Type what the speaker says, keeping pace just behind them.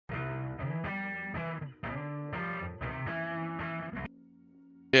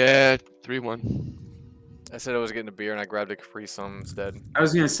Yeah, 3-1. I said I was getting a beer and I grabbed a Capri Sun instead. I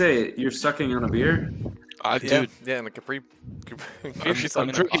was gonna say you're sucking on a beer. Yeah, Dude, yeah, and the Capri I'm, should I'm come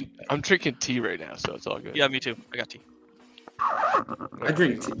in drinking. I'm drinking tea right now, so it's all good. Yeah, me too. I got tea. I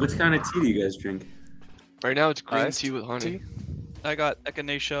drink tea. What kind of tea do you guys drink? Right now it's green Iced tea with honey. tea? I got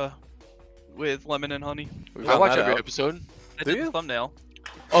echinacea with lemon and honey. We I found watch that every out. episode. I Do did you? the thumbnail.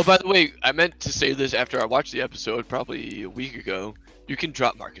 Oh, by the way, I meant to say this after I watched the episode, probably a week ago. You can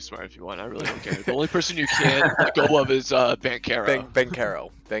drop Marcus Smart if you want. I really don't care. The only person you can't let go of is Bankero. Ben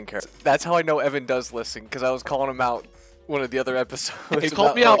Caro. That's how I know Evan does listen, because I was calling him out one of the other episodes. He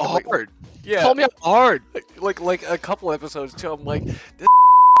called me out hard. Yeah, Called me out hard. like a couple episodes too. I'm like, this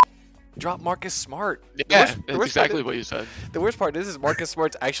drop Marcus Smart. Yeah, the that's worst exactly part what you said. The worst part is Marcus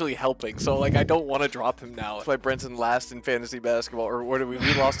Smart's actually helping. So like, I don't want to drop him now. That's why Brenton last in fantasy basketball, or what did we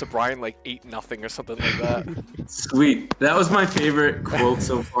lost to Brian like 8-0 or something like that. Sweet. That was my favorite quote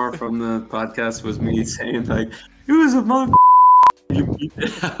so far from the podcast. Was me saying like, "It was a mother." You beat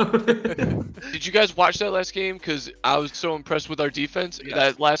it out. Did you guys watch that last game? Because I was so impressed with our defense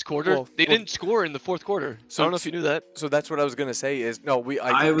that last quarter. Well, They didn't score in the fourth quarter. So- I don't know if you knew that. So that's what I was gonna say. Is no,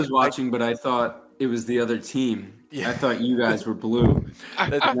 I was watching, but I thought it was the other team. Yeah. I thought you guys were blue.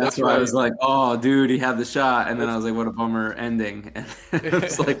 That's why I was like, "Oh, dude, he had the shot," and then I was like, "What a bummer ending." And it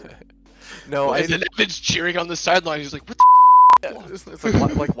was like, no, And then Evan's cheering on the sideline. He's like, "What the?" it's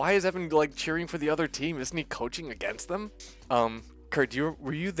like, why is Evan like cheering for the other team? Isn't he coaching against them? Kurt,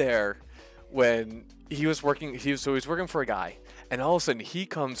 were you there when he was working? He was working for a guy, and all of a sudden he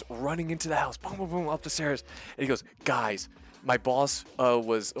comes running into the house, boom, boom, boom, up the stairs, and he goes, "Guys, my boss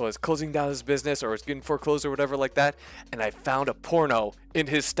was closing down his business or was getting foreclosed or whatever like that, and I found a porno in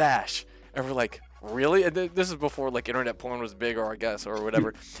his stash." And we're like, really? And this is before like internet porn was big, or I guess, or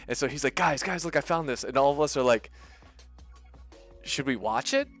whatever. And so he's like, guys, look, I found this. And all of us are like, should we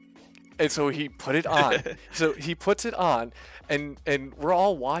watch it? And so he put it on. So he puts it on, and we're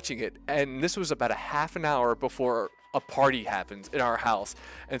all watching it. And this was about a half an hour before a party happens in our house.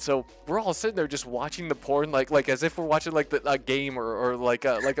 And so we're all sitting there just watching the porn, like as if we're watching like a game or like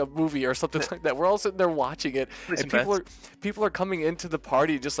a movie or something like that. We're all sitting there watching it, and people are coming into the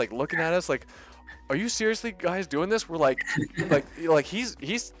party just like looking at us like, are you seriously guys doing this? We're like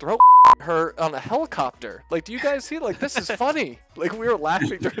he's throwing her on a helicopter. Like, do you guys see? Like, this is funny. Like, we were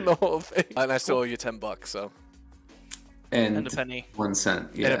laughing during the whole thing. And I still owe you $10, so. and And a penny. 1 cent.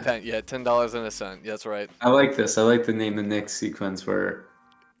 And Yeah, a pen, yeah, $10 and a cent. Yeah, that's right. I like this. I like the name the Knicks sequence where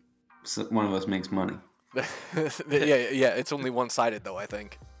one of us makes money. yeah. It's only one-sided though, I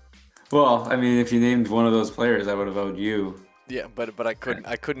think. Well, I mean, if you named one of those players, I would have owed you. Yeah, but I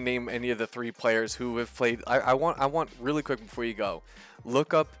couldn't name any of the 3 players who have played. I want really quick before you go,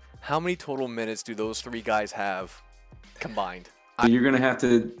 look up how many total minutes do those 3 guys have combined. You're gonna have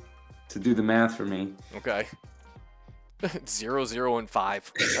to do the math for me. Okay. 0, 0, and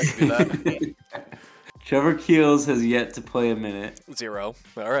 5. I can do that. Trevor Keels has yet to play a minute. 0.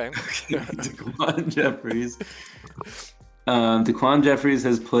 All right. Daquan Jeffries. Daquan Jeffries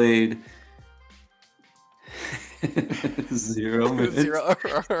has played 0 minutes. 0. All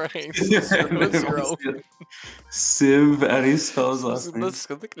right. 0. Siv, how do you spell his last name?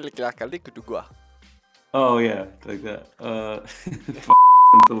 Oh yeah, like that.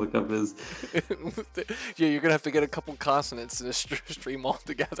 To look up his. Yeah, you're gonna have to get a couple consonants to stream all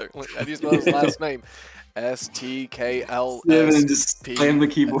together. Like, how do you spell his last name? Siv and just slam the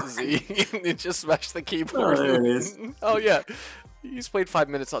keyboard. STKLSP. And just smash the keyboard. Oh, there it is. Oh yeah, he's played 5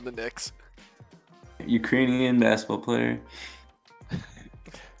 minutes on the Knicks. Ukrainian basketball player.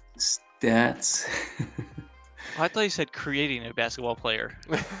 Stats. I thought you said creating a basketball player.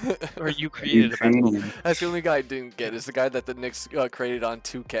 Or you created a basketball player. That's the only guy I didn't get. Is the guy that the Knicks created on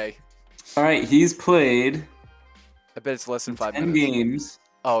 2K. All right, he's played I bet it's less than 5 10 minutes. games.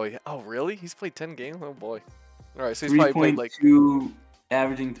 Oh yeah. Oh really? He's played 10 games. Oh boy. All right, so he's probably played like. 3.2,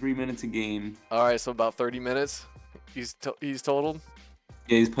 averaging 3 minutes a game. All right, so about 30 minutes. He's totaled.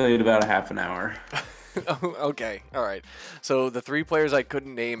 Yeah, he's played about a half an hour. Okay, all right. So the 3 players I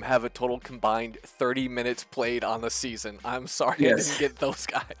couldn't name have a total combined 30 minutes played on the season. I'm sorry I Yes. didn't get those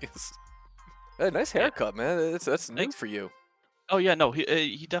guys. Hey, nice haircut, man. That's new Thanks. for you. Oh yeah, no,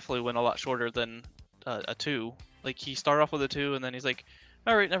 he definitely went a lot shorter than a 2. Like he started off with a 2, and then he's like,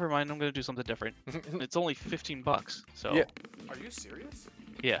 all right, never mind, I'm gonna do something different. It's only $15, so Yeah. Are you serious?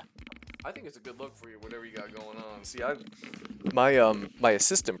 yeah. I think it's a good look for you, whatever you got going on. See, my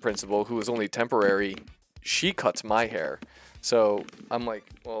assistant principal, who is only temporary, she cuts my hair. So I'm like,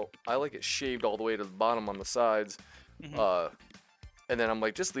 well, I like it shaved all the way to the bottom on the sides. Mhm. And then I'm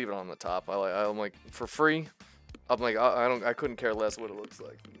like, just leave it on the top. I'm like, for free, I'm like, I couldn't care less what it looks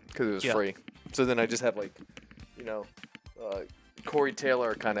like because it was free. So then I just have like, you know, Corey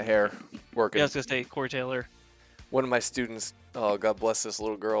Taylor kind of hair working. Yeah, I was gonna say Corey Taylor. One of my students, oh God bless this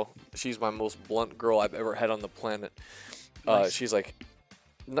little girl. She's my most blunt girl I've ever had on the planet. Nice. She's like,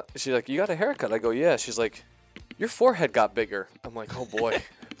 you got a haircut? I go, yeah. She's like, your forehead got bigger. I'm like, oh boy.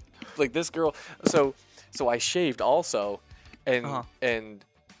 Like this girl. So I shaved also, and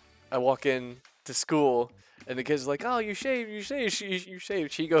I walk in to school, and the kids are like, oh, you shaved. You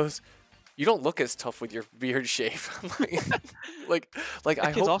shaved. She goes, you don't look as tough with your beard shaved. I'm like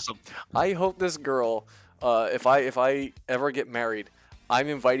I hope. Awesome. I hope this girl. If I ever get married, I'm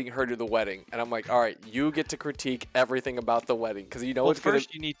inviting her to the wedding, and I'm like, all right, you get to critique everything about the wedding, because you know well, it's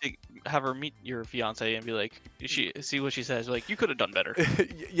first you need to have her meet your fiance and be like, see what she says. Like, you could have done better.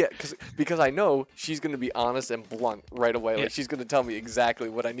 Yeah, because I know she's gonna be honest and blunt right away. Yeah. Like she's gonna tell me exactly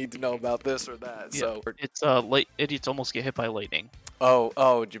what I need to know about this or that. Yeah. So It's idiots almost get hit by lightning. oh,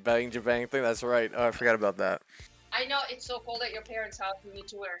 jabang thing. That's right. Oh, I forgot about that. I know it's so cold at your parents' house. You need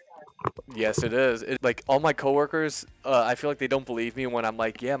to wear a hat. Yes, it is. Like all my coworkers, I feel like they don't believe me when I'm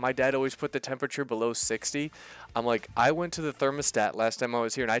like, yeah, my dad always put the temperature below 60. I'm like, I went to the thermostat last time I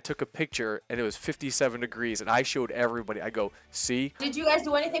was here and I took a picture and it was 57 degrees and I showed everybody. I go, see? Did you guys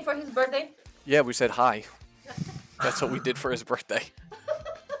do anything for his birthday? Yeah, we said hi. That's what we did for his birthday.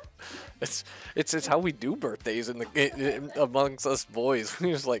 It's how we do birthdays amongst us boys.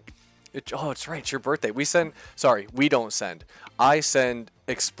 We just like. It's right. It's your birthday. We don't send. I send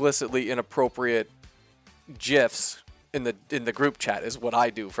explicitly inappropriate GIFs in the group chat is what I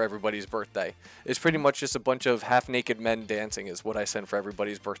do for everybody's birthday. It's pretty much just a bunch of half-naked men dancing is what I send for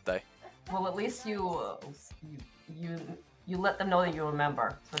everybody's birthday. Well, at least you let them know that you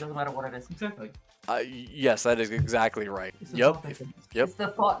remember, so it doesn't matter what it is. Exactly. Yes, that is exactly right. Yep. It's the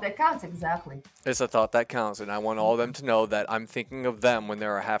thought that counts, exactly. It's a thought that counts, and I want all of them to know that I'm thinking of them when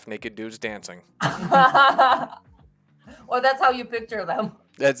there are half-naked dudes dancing. Or that's how you picture them.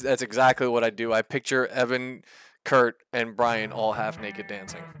 That's exactly what I do. I picture Evan, Kurt, and Brian all half-naked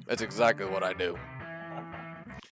dancing. That's exactly what I do.